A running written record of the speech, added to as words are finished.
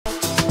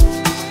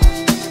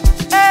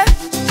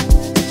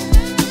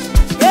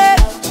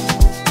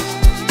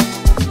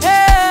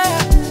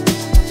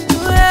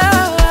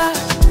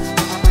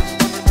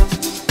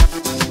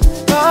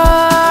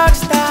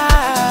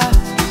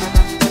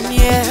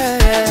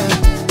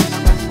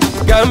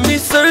Got me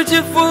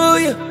searching for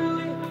you.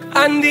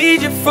 I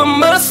need you from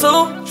my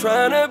soul.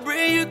 Trying to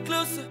bring you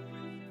closer.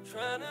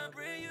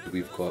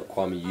 We've got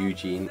Kuami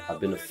Eugene. I've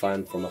been a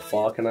fan from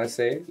afar, can I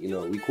say? You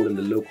know, we call him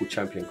the local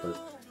champion because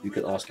you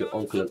can ask your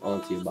uncle and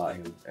auntie about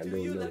him and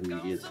they'll know who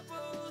he is. You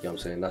know what I'm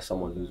saying? That's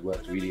someone who's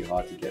worked really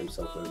hard to get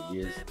himself where he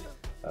is.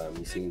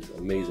 He sings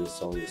amazing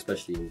songs,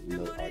 especially in, you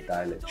know, our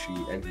dialect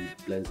tree, and he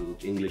blends it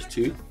with English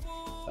too.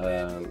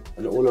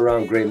 And all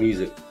around great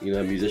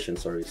musician,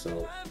 sorry.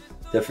 So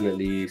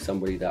definitely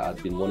somebody that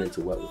I've been wanting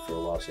to work with for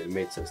a while, so it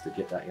made sense to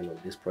get that in on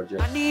this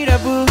project. I need a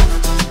boo,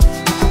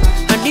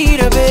 I need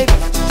a baby,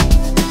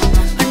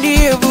 I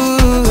need a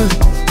boo,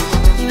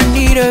 I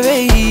need a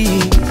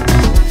baby,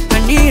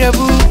 I need a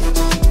boo.